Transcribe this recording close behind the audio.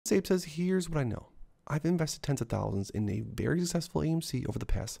This ape says, here's what I know. I've invested tens of thousands in a very successful AMC over the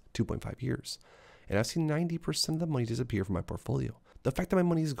past 2.5 years, and I've seen 90% of the money disappear from my portfolio. The fact that my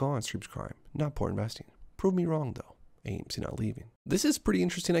money is gone screams crime, not poor investing. Prove me wrong though. AMC not leaving. This is pretty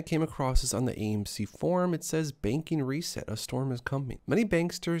interesting. I came across this on the AMC forum. It says, banking reset, a storm is coming. Many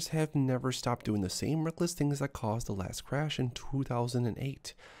banksters have never stopped doing the same reckless things that caused the last crash in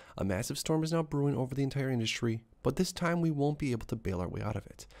 2008. A massive storm is now brewing over the entire industry, but this time we won't be able to bail our way out of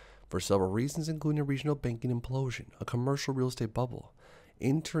it. For several reasons, including a regional banking implosion, a commercial real estate bubble,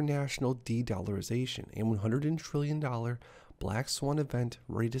 international de-dollarization, and $100 trillion black swan event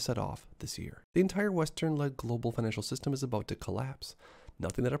ready to set off this year. The entire Western-led global financial system is about to collapse.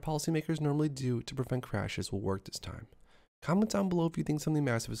 Nothing that our policymakers normally do to prevent crashes will work this time. Comment down below if you think something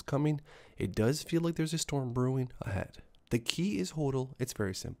massive is coming. It does feel like there's a storm brewing ahead. The key is HODL. It's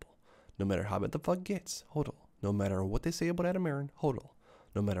very simple. No matter how bad the fuck gets, HODL. No matter what they say about AMUSEMENT, HODL.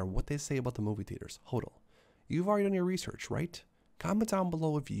 No matter what they say about the movie theaters, HODL. You've already done your research, right? Comment down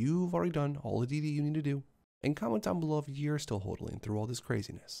below if you've already done all the DD you need to do. And comment down below if you're still hodling through all this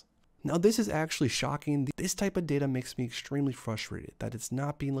craziness. Now this is actually shocking. This type of data makes me extremely frustrated that it's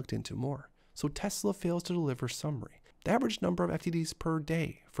not being looked into more. So Tesla fails to deliver summary. The average number of FTDs per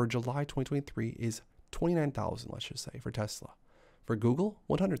day for July 2023 is 29,000, let's just say, for Tesla. For Google,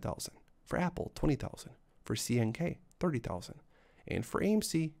 100,000. For Apple, 20,000. For CNK, 30,000. And for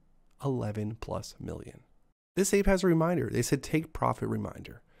AMC, 11 plus million. This ape has a reminder. They said take profit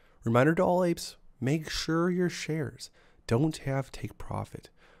reminder. Reminder to all apes, make sure your shares don't have take profit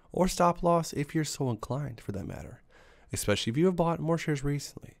or stop loss if you're so inclined, for that matter, especially if you have bought more shares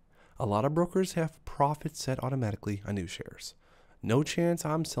recently. A lot of brokers have profit set automatically on new shares. No chance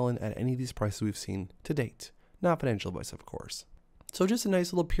I'm selling at any of these prices we've seen to date. Not financial advice, of course. So just a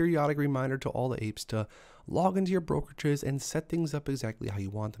nice little periodic reminder to all the apes to log into your brokerages and set things up exactly how you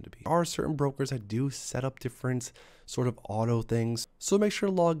want them to be. There are certain brokers that do set up different sort of auto things, so make sure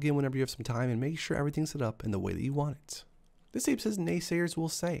to log in whenever you have some time and make sure everything's set up in the way that you want it. This ape says naysayers will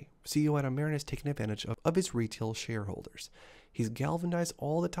say CEO at AMUSEMENT is taking advantage of his retail shareholders. He's galvanized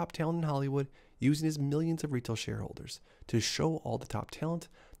all the top talent in Hollywood using his millions of retail shareholders to show all the top talent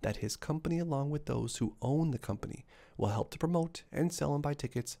that his company, along with those who own the company, will help to promote and sell and buy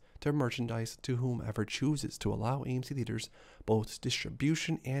tickets to merchandise to whomever chooses to allow AMC theaters both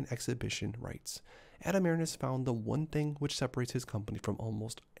distribution and exhibition rights. Adam Aron has found the one thing which separates his company from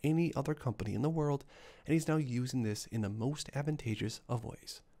almost any other company in the world, and he's now using this in the most advantageous of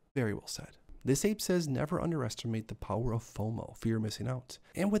ways. Very well said. This ape says never underestimate the power of FOMO, fear of missing out.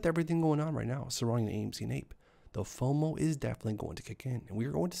 And with everything going on right now surrounding AMC and ape, the FOMO is definitely going to kick in, and we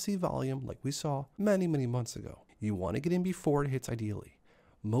are going to see volume like we saw many months ago. You want to get in before it hits ideally.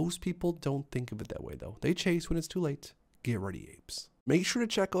 Most people don't think of it that way though. They chase when it's too late. Get ready, apes. Make sure to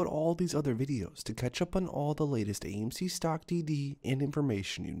check out all these other videos to catch up on all the latest AMC stock DD and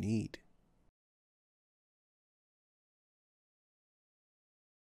information you need.